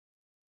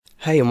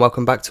Hey, and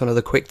welcome back to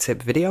another quick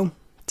tip video.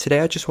 Today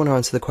I just want to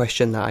answer the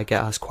question that I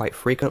get asked quite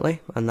frequently,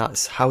 and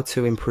that's how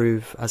to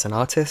improve as an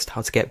artist,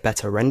 how to get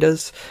better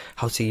renders,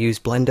 how to use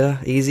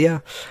Blender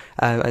easier,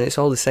 and it's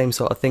all the same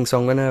sort of thing. So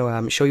I'm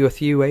going to show you a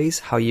few ways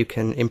how you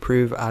can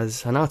improve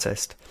as an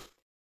artist.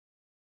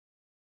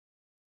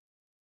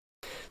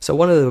 So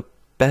one of the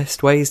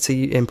best ways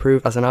to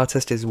improve as an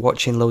artist is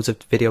watching loads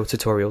of video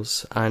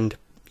tutorials, and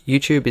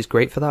YouTube is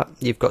great for that.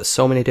 You've got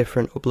so many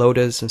different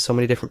uploaders and so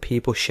many different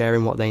people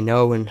sharing what they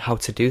know and how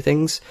to do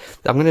things.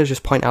 I'm going to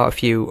just point out a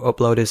few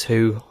uploaders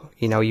who,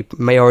 you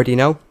may already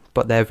know,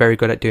 but they're very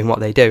good at doing what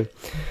they do.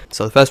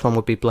 So the first one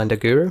would be Blender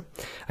Guru.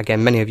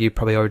 Again, many of you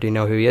probably already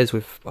know who he is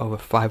with over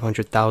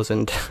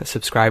 500,000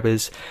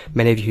 subscribers.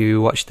 Many of you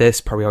who watch this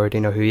probably already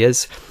know who he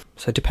is.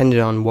 So depending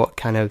on what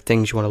kind of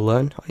things you want to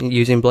learn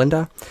using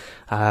Blender,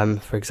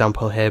 for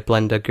example here,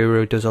 Blender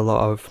Guru does a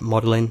lot of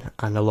modeling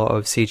and a lot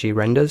of CG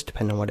renders,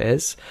 depending on what it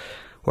is.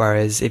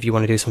 Whereas if you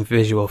want to do some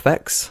visual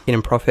effects,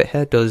 Keenan Profit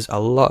here does a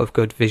lot of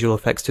good visual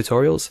effects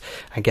tutorials.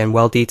 Again,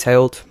 well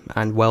detailed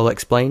and well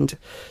explained.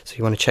 So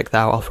you want to check that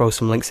out. I'll throw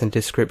some links in the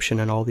description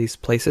and all these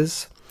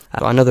places.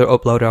 Another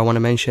uploader I want to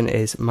mention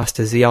is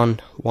Master Xeon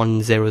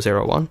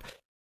 1001.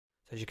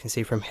 As you can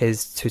see from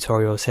his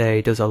tutorials here,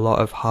 he does a lot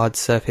of hard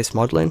surface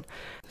modeling.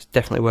 It's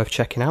definitely worth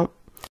checking out.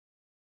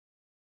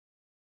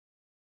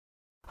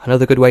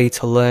 Another good way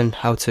to learn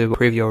how to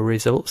improve your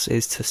results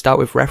is to start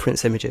with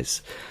reference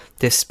images.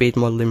 This speed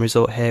modeling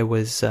result here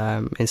was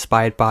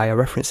inspired by a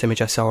reference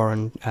image I saw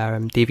on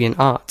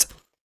DeviantArt.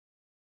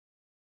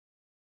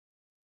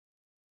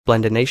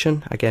 Blender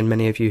Nation, again,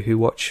 many of you who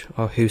watch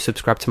or who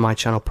subscribe to my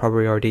channel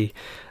probably already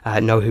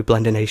know who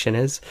Blender Nation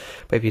is,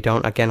 but if you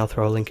don't, again, I'll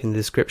throw a link in the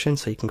description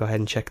so you can go ahead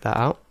and check that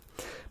out.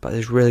 But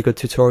there's really good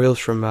tutorials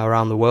from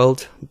around the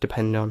world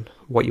depending on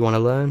what you want to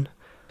learn.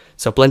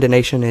 So Blender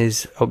Nation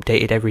is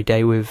updated every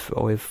day with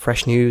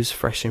fresh news,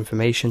 fresh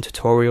information,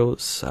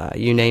 tutorials,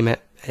 you name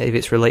it. If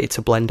it's related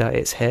to Blender,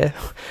 it's here,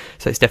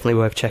 so it's definitely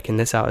worth checking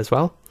this out as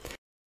well.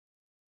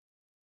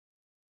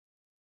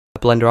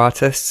 Blender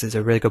Artists is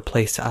a really good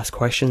place to ask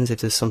questions if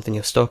there's something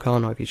you're stuck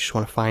on, or if you just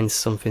want to find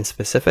something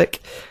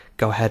specific.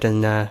 Go ahead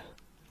and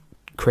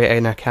create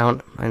an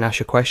account and ask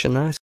your question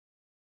there.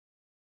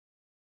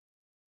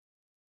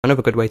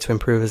 Another good way to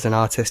improve as an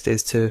artist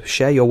is to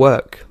share your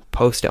work,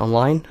 post it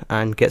online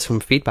and get some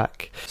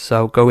feedback.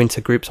 So go into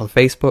groups on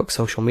Facebook,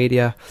 social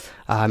media,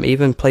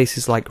 even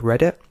places like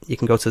Reddit. You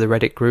can go to the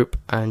Reddit group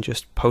and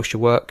just post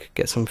your work,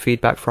 get some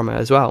feedback from it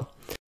as well.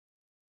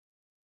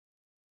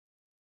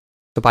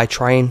 So by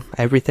trying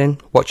everything,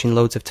 watching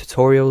loads of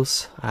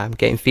tutorials,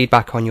 getting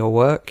feedback on your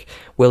work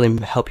will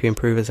help you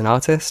improve as an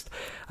artist,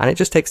 and it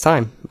just takes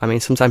time. I mean,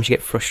 sometimes you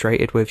get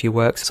frustrated with your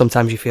work,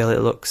 sometimes you feel it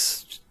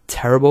looks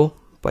terrible,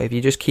 but if you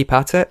just keep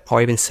at it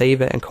or even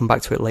save it and come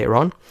back to it later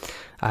on,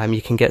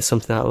 you can get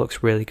something that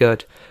looks really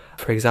good.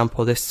 For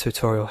example, this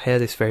tutorial here,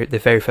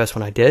 the very first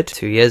one I did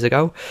 2 years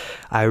ago,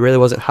 I really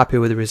wasn't happy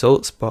with the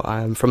results, but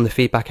from the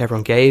feedback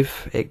everyone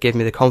gave, it gave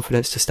me the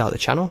confidence to start the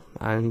channel,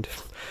 and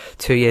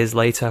 2 years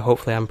later,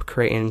 hopefully I'm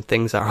creating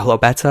things that are a lot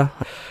better.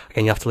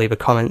 Again, you have to leave a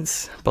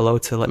comments below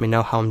to let me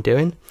know how I'm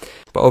doing.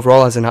 But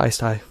overall, as an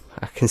artist, I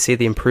can see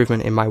the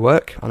improvement in my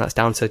work, and that's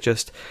down to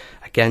just,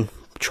 again,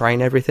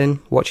 trying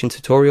everything, watching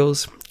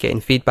tutorials,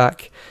 getting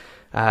feedback,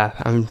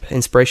 and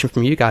inspiration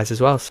from you guys as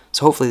well.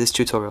 So hopefully this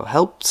tutorial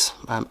helped.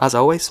 As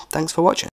always, thanks for watching.